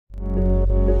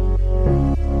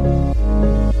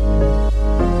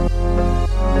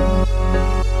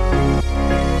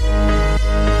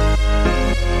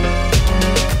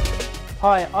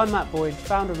I'm Matt Boyd,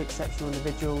 founder of Exceptional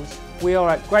Individuals. We are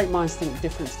at Great Minds Think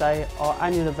Difference Day, our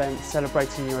annual event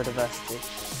celebrating neurodiversity.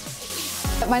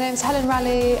 My name's Helen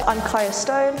Raleigh. I'm Kaya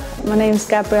Stone. My name's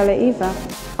Gabriella Eva.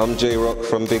 I'm J-Rock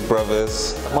from Big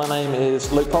Brothers. My name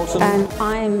is Luke Poulsen. And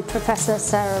I'm Professor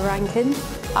Sarah Rankin.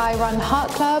 I run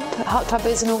Heart Club. Heart Club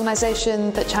is an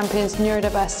organisation that champions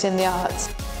neurodiversity in the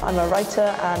arts. I'm a writer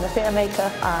and a theatre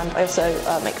maker, and I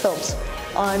also make films.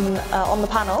 I'm on the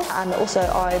panel, and also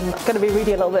I'm going to be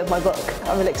reading a little bit of my book.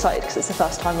 I'm really excited because it's the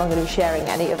first time I'm going to be sharing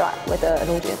any of that with an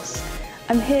audience.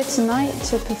 I'm here tonight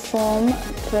to perform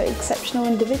for Exceptional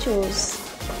Individuals,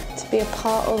 to be a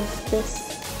part of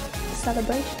this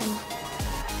celebration.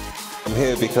 I'm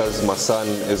here because my son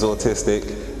is autistic,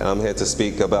 and I'm here to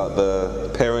speak about the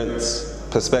parents'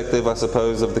 perspective, I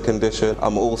suppose, of the condition.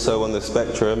 I'm also on the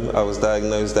spectrum. I was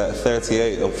diagnosed at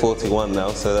 38, I'm 41 now,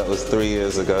 so that was 3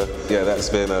 years ago. Yeah, that's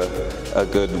been a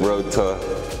good road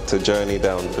to journey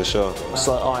down, for sure.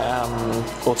 So I am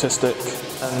autistic,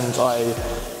 and I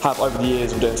have, over the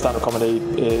years of doing stand-up comedy,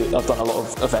 I've done a lot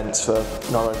of events for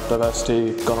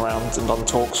neurodiversity, gone around and done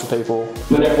talks for people.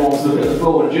 When everyone's looking at the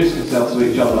floor and introducing themselves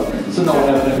to each other, so no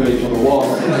one ever knew who each other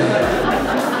was.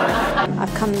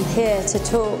 I've come here to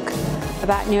talk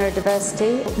about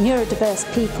neurodiversity.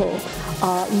 Neurodiverse people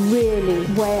are really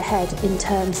way ahead in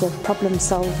terms of problem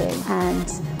solving and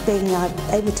being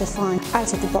able to find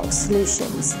out-of-the-box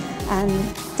solutions, and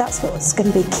that's what's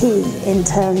going to be key in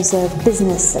terms of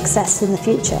business success in the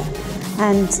future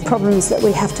and problems that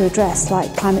we have to address,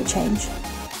 like climate change.